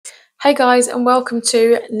Hey guys, and welcome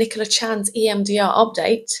to Nicola Chan's EMDR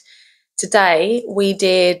update. Today we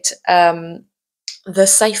did the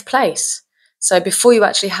safe place. So before you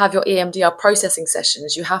actually have your EMDR processing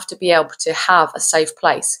sessions, you have to be able to have a safe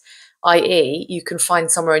place, i.e. you can find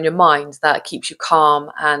somewhere in your mind that keeps you calm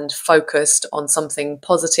and focused on something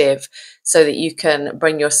positive so that you can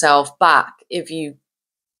bring yourself back if you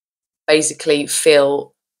basically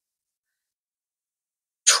feel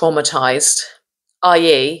traumatized,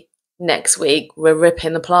 i.e. next week we're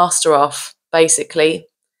ripping the plaster off. Basically,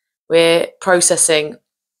 we're processing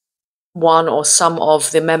one or some of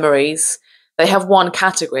the memories. They have one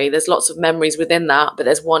category. There's lots of memories within that, but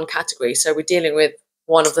there's one category. So we're dealing with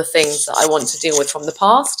one of the things that I want to deal with from the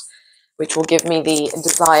past, which will give me the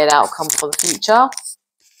desired outcome for the future,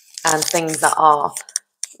 and things that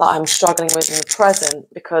I'm struggling with in the present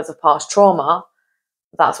because of past trauma.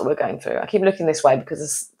 That's what we're going through. I keep looking this way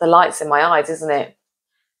because the light's in my eyes, isn't it?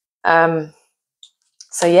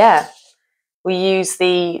 So yeah, we use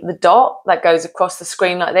the dot that goes across the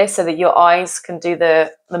screen like this so that your eyes can do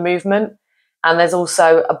the movement. And there's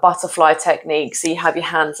also a butterfly technique. So you have your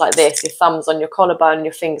hands like this, your thumbs on your collarbone and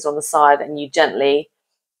your fingers on the side, and you gently,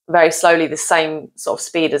 very slowly, the same sort of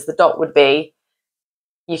speed as the dot would be,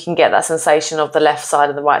 you can get that sensation of the left side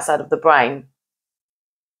and the right side of the brain.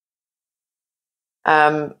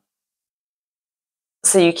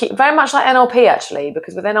 So you keep very much like NLP actually,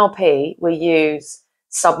 because with NLP we use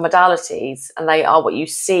submodalities, and they are what you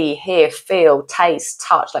see, hear, feel, taste,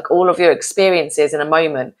 touch, like all of your experiences in a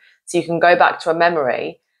moment. So you can go back to a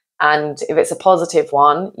memory, and if it's a positive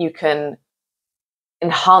one, you can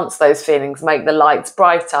enhance those feelings, make the lights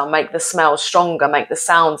brighter, make the smells stronger, make the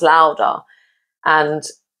sounds louder. And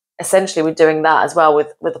essentially we're doing that as well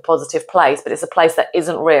with a positive place, but it's a place that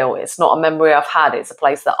isn't real. It's not a memory I've had. It's a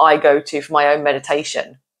place that I go to for my own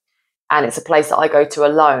meditation. And it's a place that I go to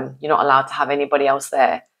alone. You're not allowed to have anybody else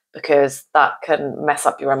there because that can mess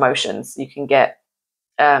up your emotions. You can get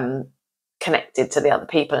connected to the other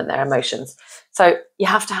people and their emotions. So you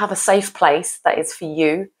have to have a safe place that is for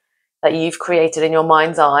you, that you've created in your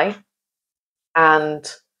mind's eye. And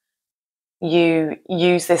you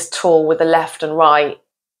use this tool with the left and right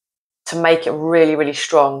to make it really, really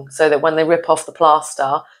strong, so that when they rip off the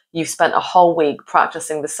plaster, you've spent a whole week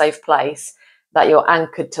practicing the safe place, that you're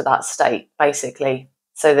anchored to that state, basically,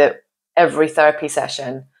 so that every therapy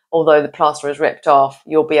session, although the plaster is ripped off,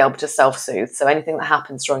 you'll be able to self-soothe. So anything that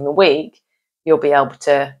happens during the week, you'll be able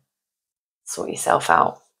to sort yourself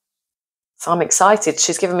out. So I'm excited.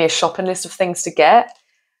 She's given me a shopping list of things to get.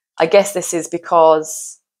 I guess this is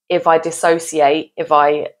because if I dissociate, if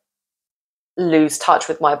I lose touch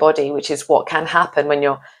with my body, which is what can happen when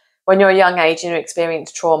you're a young age and you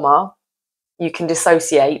experience trauma, you can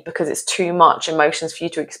dissociate because it's too much emotions for you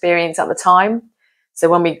to experience at the time. So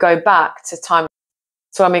when we go back to times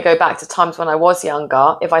when I was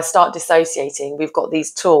younger, if I start dissociating, we've got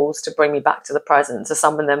these tools to bring me back to the present. So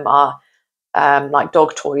some of them are like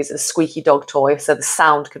dog toys, a squeaky dog toy, so the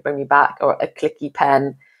sound could bring me back, or a clicky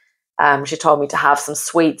pen. She told me to have some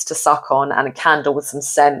sweets to suck on and a candle with some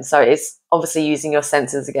scent. So it's obviously using your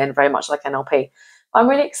senses again, very much like NLP. I'm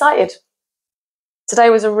really excited. Today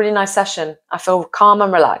was a really nice session. I feel calm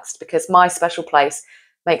and relaxed because my special place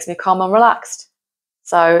makes me calm and relaxed.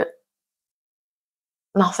 So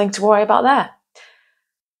nothing to worry about there.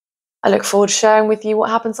 I look forward to sharing with you what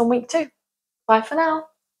happens on week 2. Bye for now.